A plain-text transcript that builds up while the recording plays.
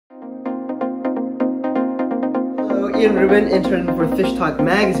Ian Rubin, intern for FishTalk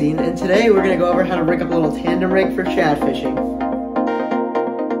magazine, and today we're going to go over how to rig up a little tandem rig for shad fishing.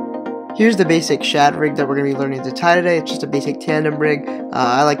 Here's the basic shad rig that we're going to be learning to tie today. It's just a basic tandem rig.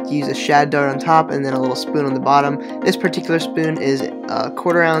 I like to use a shad dart on top and then a little spoon on the bottom. This particular spoon is a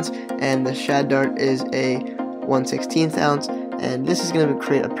 1/4 ounce and the shad dart is a 1/16 ounce, and this is going to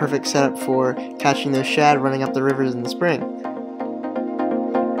create a perfect setup for catching those shad running up the rivers in the spring.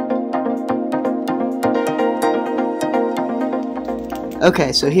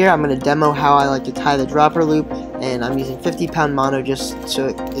 Okay, so here I'm going to demo how I like to tie the dropper loop, and I'm using 50-pound mono just so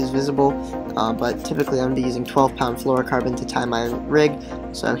it is visible, but typically I'm going to be using 12-pound fluorocarbon to tie my rig.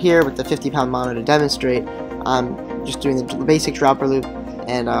 So here with the 50-pound mono to demonstrate, I'm just doing the basic dropper loop,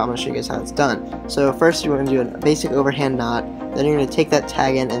 and I'm going to show you guys how it's done. So first you're going to do a basic overhand knot, then you're going to take that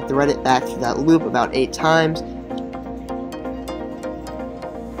tag end and thread it back through that loop about 8 times.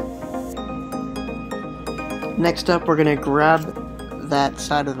 Next up, we're going to grab that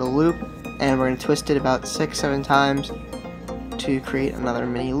side of the loop and we're going to twist it about 6-7 times to create another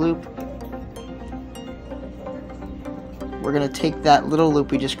mini loop. We're going to take that little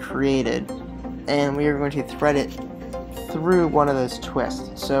loop we just created and we are going to thread it through one of those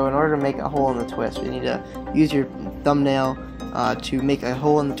twists. So in order to make a hole in the twist, you need to use your thumbnail to make a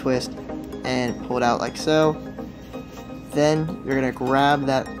hole in the twist and pull it out like so. Then you're going to grab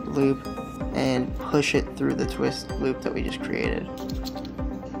that loop and push it through the twist loop that we just created.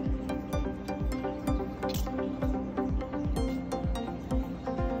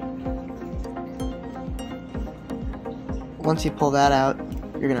 Once you pull that out,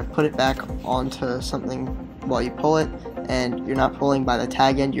 you're going to put it back onto something while you pull it, and you're not pulling by the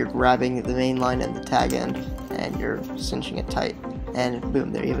tag end, you're grabbing the main line and the tag end and you're cinching it tight, and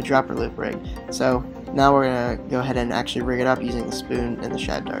boom, there you have a dropper loop rig. So now we're going to go ahead and actually rig it up using the spoon and the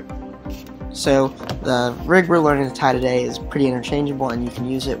shad dart. So the rig we're learning to tie today is pretty interchangeable, and you can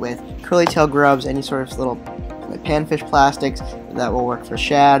use it with curly tail grubs, any sort of little panfish plastics that will work for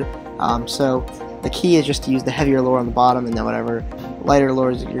shad. So the key is just to use the heavier lure on the bottom, and then whatever lighter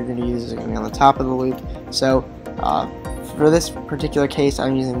lures that you're going to use is going to be on the top of the loop. So for this particular case,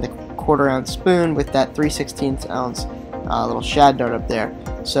 I'm using the 1/4 ounce spoon with that 3/16 ounce little shad dart up there.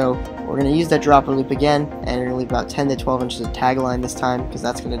 So we're going to use that dropper loop again, and you're going to leave about 10 to 12 inches of tag line this time, because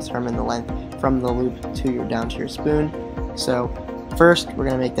that's going to determine the length from the loop to down to your spoon. So first we're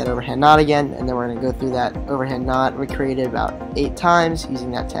going to make that overhand knot again, and then we're going to go through that overhand knot we created about 8 times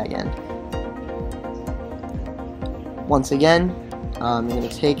using that tag end. Once again, you're going to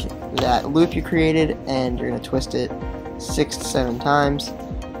take that loop you created and you're going to twist it 6 to 7 times.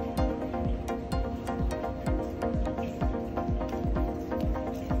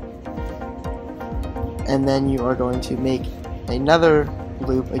 And then you are going to make another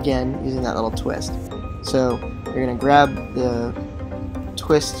loop again using that little twist. So you're going to grab the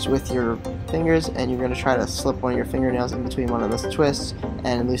twists with your fingers and you're going to try to slip one of your fingernails in between one of those twists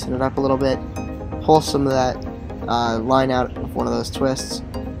and loosen it up a little bit. Pull some of that line out of one of those twists,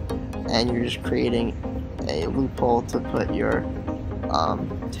 and you're just creating a loophole to put your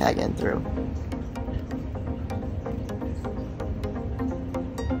tag end through.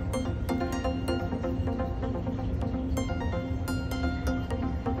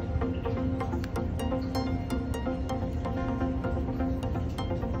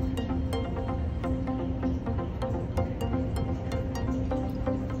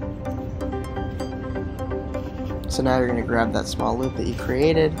 So now you're going to grab that small loop that you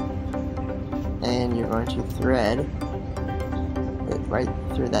created and you're going to thread it right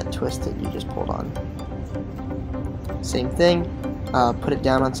through that twist that you just pulled on. Same thing, put it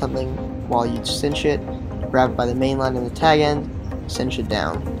down on something while you cinch it, grab it by the main line and the tag end, cinch it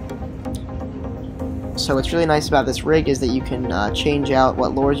down. So what's really nice about this rig is that you can change out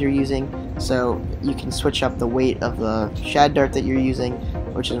what lures you're using, so you can switch up the weight of the shad dart that you're using,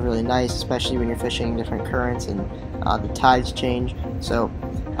 which is really nice, especially when you're fishing different currents and the tides change. So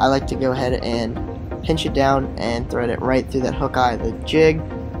I like to go ahead and pinch it down and thread it right through that hook eye of the jig.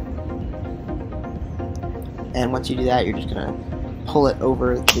 And once you do that, you're just going to pull it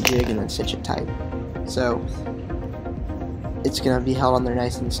over the jig and then cinch it tight. So it's going to be held on there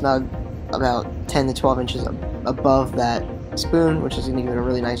nice and snug, about 10 to 12 inches above that spoon, which is going to give it a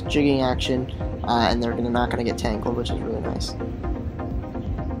really nice jigging action, and they're not going to get tangled, which is really nice.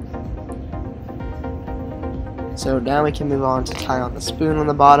 So now we can move on to tie on the spoon on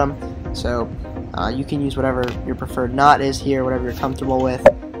the bottom. So you can use whatever your preferred knot is here, whatever you're comfortable with.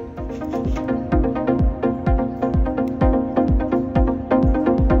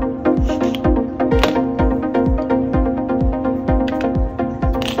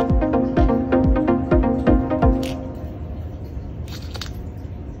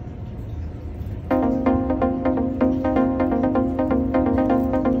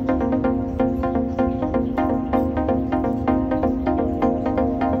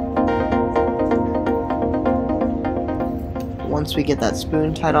 once we get that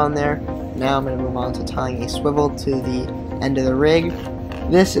spoon tied on there, now I'm going to move on to tying a swivel to the end of the rig.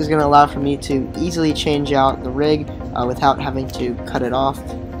 This is going to allow for me to easily change out the rig without having to cut it off,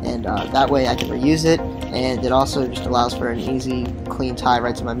 and that way I can reuse it, and it also just allows for an easy, clean tie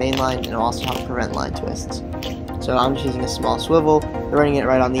right to my main line, and it'll also help prevent line twists. So I'm just using a small swivel, running it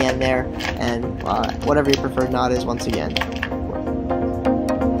right on the end there, and whatever your preferred knot is once again.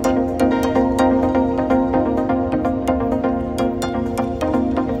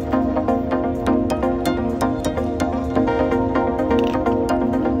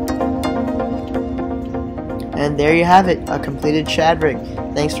 And there you have it, a completed shad rig.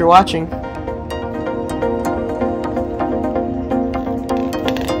 Thanks for watching.